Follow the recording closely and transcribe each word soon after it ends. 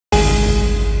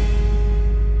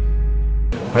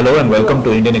Hello and welcome to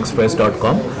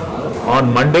IndianExpress.com.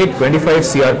 On Monday, 25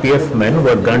 CRPF men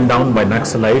were gunned down by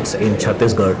Naxalites in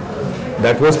Chhattisgarh.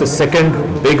 That was the second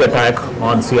big attack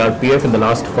on CRPF in the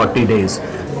last 40 days.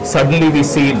 Suddenly we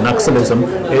see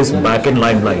Naxalism is back in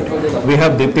limelight. We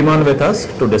have Deeptiman with us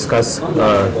to discuss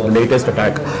the latest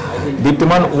attack.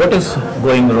 Deeptiman, what is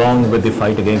going wrong with the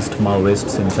fight against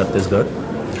Maoists in Chhattisgarh?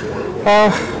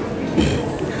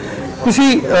 You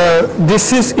see,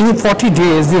 this is in 40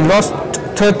 days, we've lost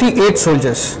 38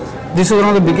 soldiers. This is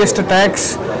one of the biggest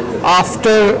attacks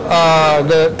after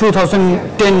the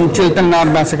 2010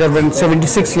 Chiltannar massacre when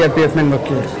 76 CRPF men were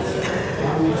killed.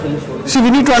 See, we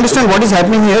need to understand what is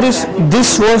happening here is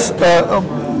this was,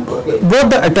 both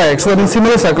the attacks were in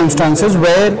similar circumstances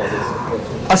where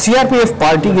a CRPF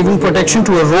party giving protection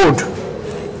to a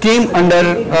road came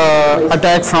under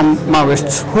attack from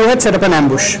Maoists who had set up an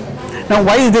ambush. Now,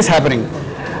 why is this happening?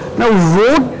 Now,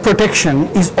 road protection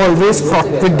is always fraught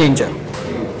with danger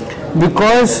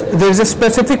because there is a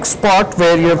specific spot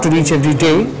where you have to reach every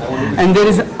day and there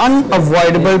is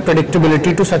unavoidable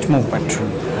predictability to such movement.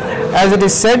 As it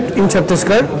is said in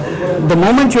Chhattisgarh, the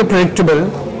moment you are predictable,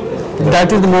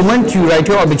 that is the moment you write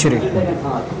your obituary.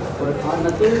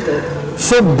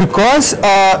 So, because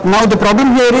now the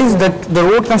problem here is that the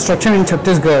road construction in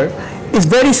Chhattisgarh is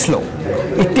very slow.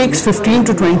 It takes 15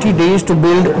 to 20 days to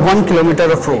build 1 kilometer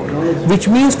of road, which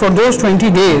means for those 20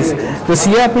 days, the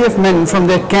CRPF men from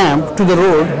their camp to the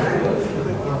road,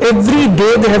 every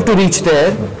day they have to reach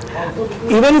there.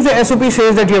 Even if the SOP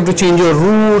says that you have to change your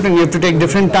route and you have to take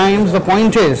different times, the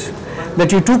point is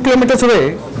that you're 2 kilometers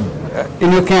away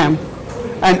in your camp,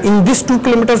 and in this 2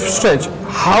 kilometer stretch,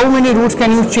 how many routes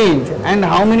can you change and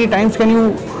how many times can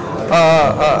you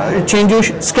change your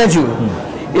schedule?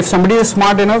 If somebody is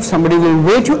smart enough, somebody will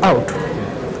wait you out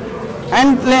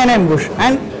and lay an ambush.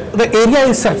 And the area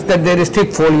is such that there is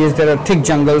thick foliage, there are thick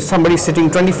jungles, somebody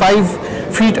sitting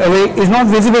 25 feet away is not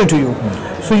visible to you.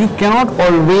 So you cannot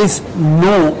always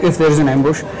know if there is an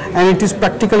ambush, and it is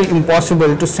practically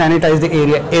impossible to sanitize the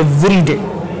area every day.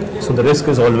 So the risk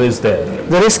is always there.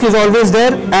 The risk is always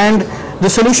there, and the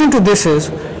solution to this is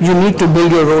you need to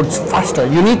build your roads faster.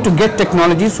 You need to get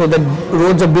technology so that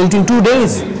roads are built in 2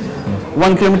 days.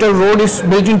 1 kilometer road is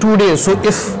built in 2 days. So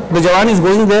if the jawan is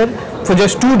going there for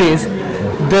just 2 days,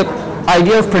 the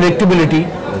idea of predictability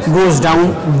goes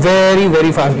down very,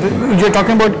 very fast. You're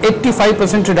talking about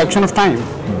 85% reduction of time,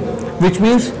 which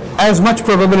means as much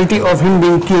probability of him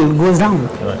being killed goes down.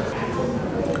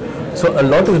 Right. So a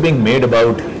lot is being made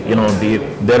about,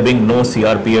 there being no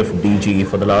CRPF DG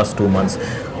for the last 2 months.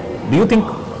 Do you think,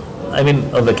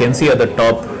 a vacancy at the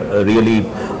top really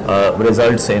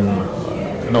results in,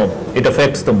 it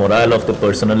affects the morale of the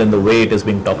personnel in the way it is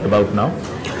being talked about now?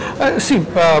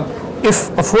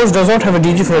 If a force does not have a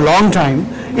DG for a long time,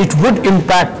 it would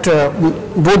impact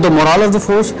both the morale of the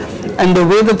force and the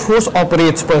way the force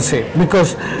operates per se,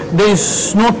 because there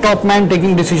is no top man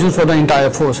taking decisions for the entire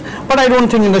force. But I don't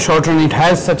think in the short run it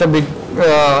has such a big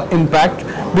impact,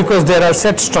 because there are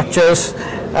set structures,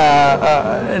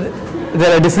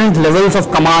 there are different levels of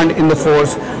command in the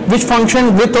force which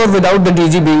function with or without the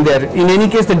DG being there. In any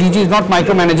case, the DG is not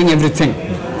micromanaging everything.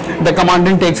 The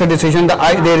commandant takes a decision,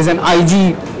 there is an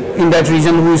IG in that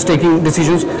region who is taking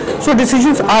decisions. So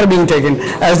decisions are being taken.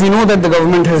 As we know that the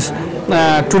government has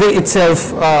today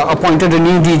itself appointed a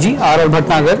new DG, R.R.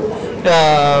 Bhatnagar,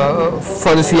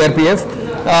 for the CRPF.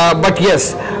 But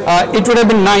yes, it would have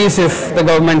been nice if the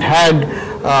government had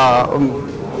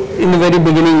in the very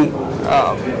beginning,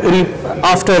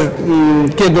 after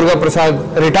K. Durga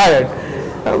Prasad retired,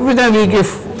 within a week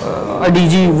if a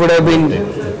DG would have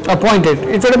been appointed,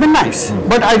 it would have been nice.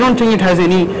 But I don't think it has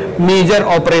any major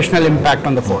operational impact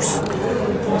on the force.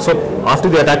 So after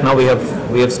the attack, now we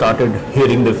have started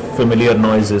hearing the familiar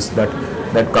noises that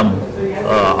come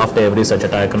after every such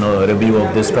attack, a review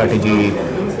of the strategy,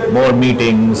 more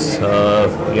meetings,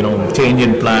 change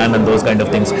in plan and those kind of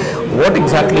things. What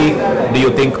exactly do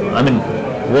you think,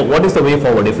 what is the way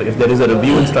forward? If there is a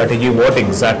review in strategy, what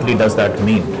exactly does that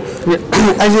mean?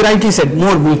 As you rightly said,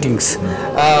 more meetings.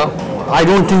 I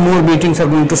don't think more meetings are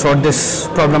going to sort this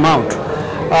problem out.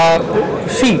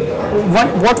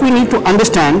 What we need to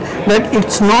understand that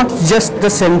it's not just the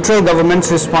central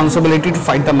government's responsibility to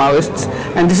fight the Maoists,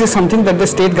 and this is something that the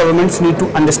state governments need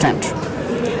to understand.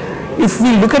 If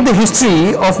we look at the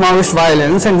history of Maoist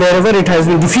violence and wherever it has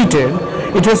been defeated,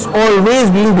 it has always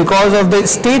been because of the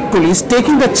state police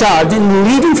taking the charge and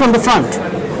leading from the front.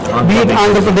 Be it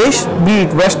Andhra Pradesh, be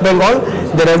it West Bengal,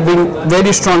 there have been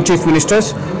very strong chief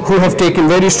ministers who have taken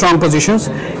very strong positions.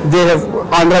 They have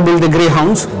Andhra built the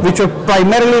Greyhounds, which were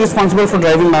primarily responsible for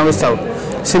driving Maoists out.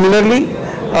 Similarly,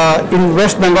 in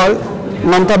West Bengal,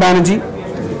 Mamata Banerjee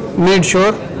made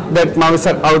sure that Maoists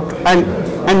are out,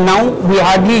 and now we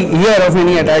hardly hear of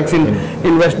any attacks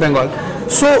in West Bengal.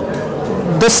 So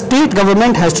the state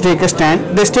government has to take a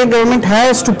stand. The state government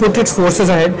has to put its forces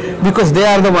ahead, because they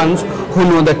are the ones who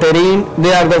know the terrain,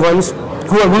 they are the ones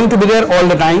who are going to be there all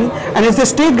the time, and it's the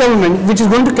state government which is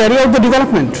going to carry out the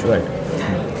development. Right.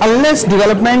 Unless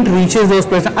development reaches those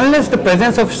places, unless the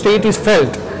presence of state is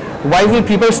felt, why will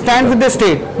people stand with the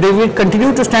state? They will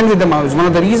continue to stand with the Maoists. One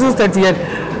of the reasons that we are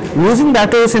losing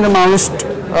battles in the Maoist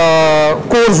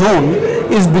core zone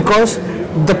is because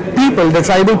the people, the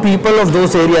tribal people of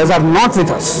those areas are not with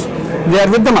us. They are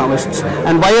with the Maoists.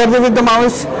 And why are they with the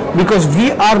Maoists? Because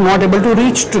we are not able to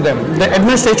reach to them. The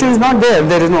administration is not there.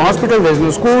 There is no hospital, there is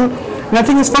no school,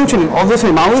 nothing is functioning. Obviously,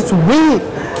 Maoists will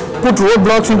put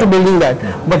roadblocks into building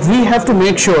that. But we have to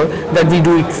make sure that we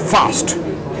do it fast.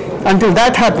 Until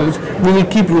that happens, we will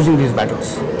keep losing these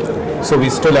battles. So we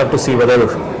still have to see whether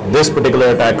this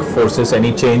particular attack forces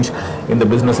any change in the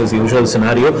business as usual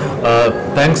scenario.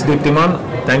 Thanks, Deeptiman.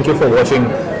 Thank you for watching.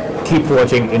 Keep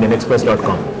watching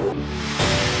IndianExpress.com.